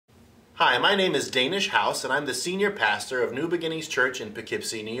Hi, my name is Danish House, and I'm the senior pastor of New Beginnings Church in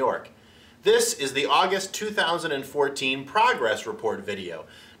Poughkeepsie, New York. This is the August 2014 Progress Report video,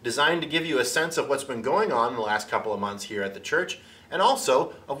 designed to give you a sense of what's been going on in the last couple of months here at the church, and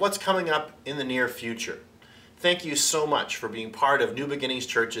also of what's coming up in the near future. Thank you so much for being part of New Beginnings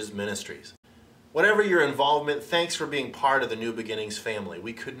Church's ministries. Whatever your involvement, thanks for being part of the New Beginnings family.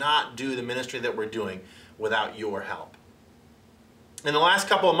 We could not do the ministry that we're doing without your help. In the last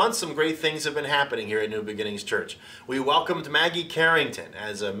couple of months, some great things have been happening here at New Beginnings Church. We welcomed Maggie Carrington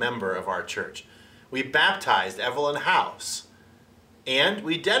as a member of our church. We baptized Evelyn House. And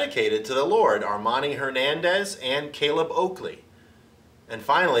we dedicated to the Lord Armani Hernandez and Caleb Oakley. And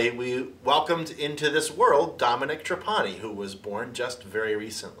finally, we welcomed into this world Dominic Trapani, who was born just very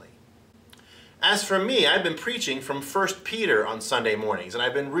recently. As for me, I've been preaching from 1 Peter on Sunday mornings, and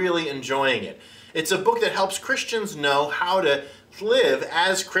I've been really enjoying it. It's a book that helps Christians know how to live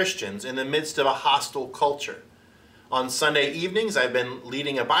as Christians in the midst of a hostile culture. On Sunday evenings, I've been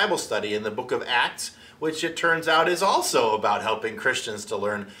leading a Bible study in the book of Acts, which it turns out is also about helping Christians to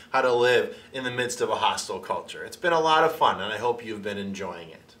learn how to live in the midst of a hostile culture. It's been a lot of fun, and I hope you've been enjoying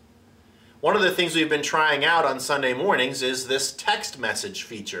it. One of the things we've been trying out on Sunday mornings is this text message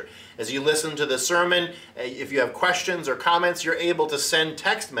feature. As you listen to the sermon, if you have questions or comments, you're able to send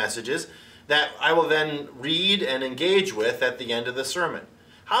text messages that I will then read and engage with at the end of the sermon.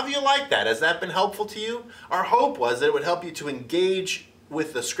 How have you liked that? Has that been helpful to you? Our hope was that it would help you to engage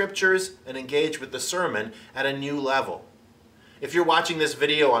with the scriptures and engage with the sermon at a new level. If you're watching this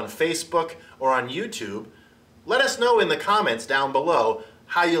video on Facebook or on YouTube, let us know in the comments down below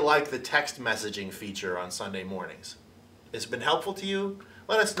how you like the text messaging feature on Sunday mornings. Has it been helpful to you?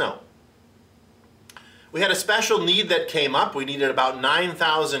 Let us know. We had a special need that came up. We needed about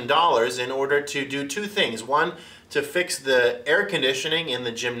 $9,000 in order to do two things. One, to fix the air conditioning in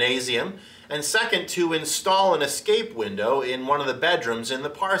the gymnasium, and second, to install an escape window in one of the bedrooms in the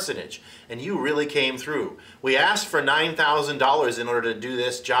parsonage. And you really came through. We asked for $9,000 in order to do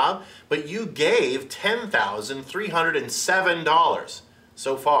this job, but you gave $10,307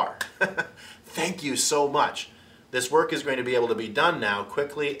 so far. Thank you so much. This work is going to be able to be done now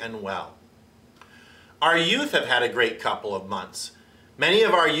quickly and well. Our youth have had a great couple of months. Many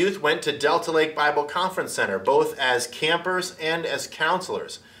of our youth went to Delta Lake Bible Conference Center, both as campers and as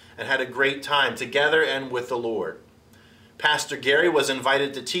counselors, and had a great time together and with the Lord. Pastor Gary was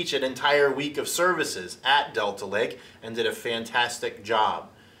invited to teach an entire week of services at Delta Lake and did a fantastic job.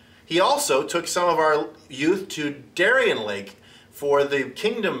 He also took some of our youth to Darien Lake for the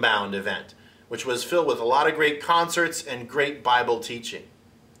Kingdom Bound event, which was filled with a lot of great concerts and great Bible teaching.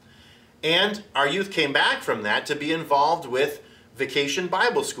 And our youth came back from that to be involved with Vacation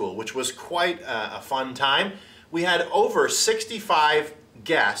Bible School, which was quite a fun time. We had over 65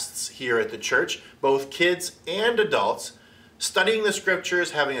 guests here at the church, both kids and adults, studying the scriptures,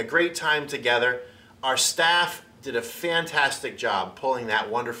 having a great time together. Our staff did a fantastic job pulling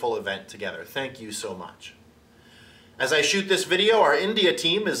that wonderful event together. Thank you so much. As I shoot this video, our India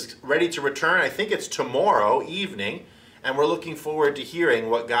team is ready to return. I think it's tomorrow evening, and we're looking forward to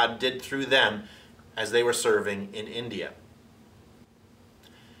hearing what God did through them as they were serving in India.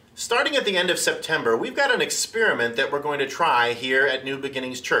 Starting at the end of September, we've got an experiment that we're going to try here at New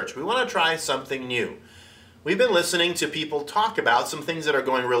Beginnings Church. We want to try something new. We've been listening to people talk about some things that are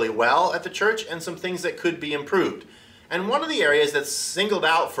going really well at the church and some things that could be improved. And one of the areas that's singled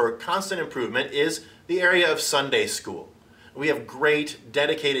out for constant improvement is the area of Sunday school. We have great,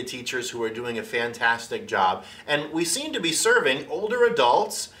 dedicated teachers who are doing a fantastic job, and we seem to be serving older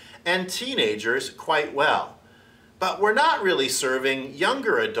adults and teenagers quite well. But we're not really serving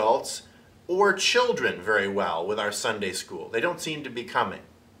younger adults or children very well with our Sunday school. They don't seem to be coming.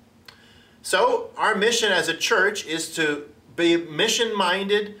 So our mission as a church is to be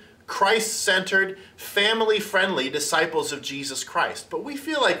mission-minded, Christ-centered, family-friendly disciples of Jesus Christ. But we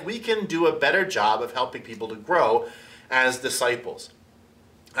feel like we can do a better job of helping people to grow as disciples.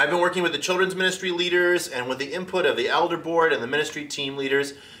 I've been working with the children's ministry leaders, and with the input of the elder board and the ministry team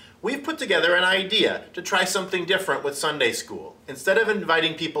leaders, we've put together an idea to try something different with Sunday school. Instead of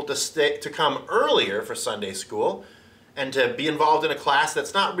inviting people to come earlier for Sunday school and to be involved in a class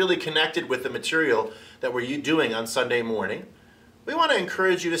that's not really connected with the material that we're doing on Sunday morning, we want to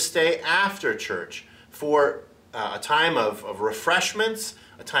encourage you to stay after church for a time of refreshments,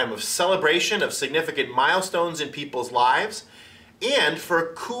 a time of celebration of significant milestones in people's lives, and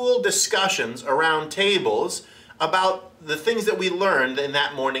for cool discussions around tables about the things that we learned in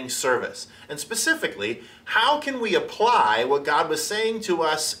that morning's service. And specifically, how can we apply what God was saying to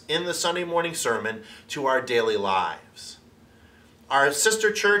us in the Sunday morning sermon to our daily lives? Our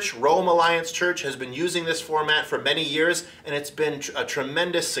sister church, Rome Alliance Church, has been using this format for many years, and it's been a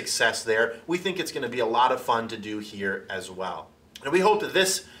tremendous success there. We think it's going to be a lot of fun to do here as well. And we hope that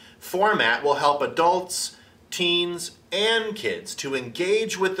this format will help adults, teens, and kids to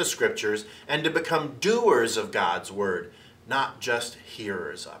engage with the scriptures and to become doers of God's word, not just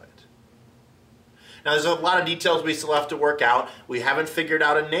hearers of it. Now, there's a lot of details we still have to work out. We haven't figured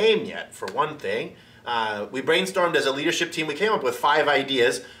out a name yet, for one thing. We brainstormed as a leadership team. We came up with 5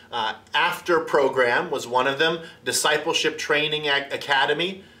 ideas. After Program was one of them. Discipleship Training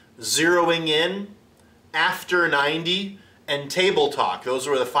Academy, Zeroing In, After 90, and Table Talk. Those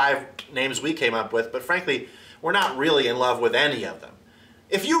were the 5 names we came up with, but frankly, we're not really in love with any of them.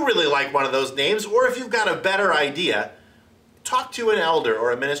 If you really like one of those names, or if you've got a better idea, talk to an elder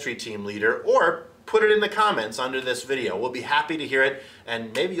or a ministry team leader, or put it in the comments under this video. We'll be happy to hear it,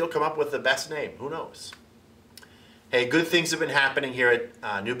 and maybe you'll come up with the best name. Who knows? Hey, good things have been happening here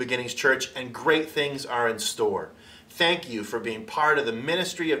at New Beginnings Church, and great things are in store. Thank you for being part of the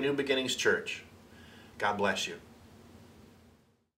ministry of New Beginnings Church. God bless you.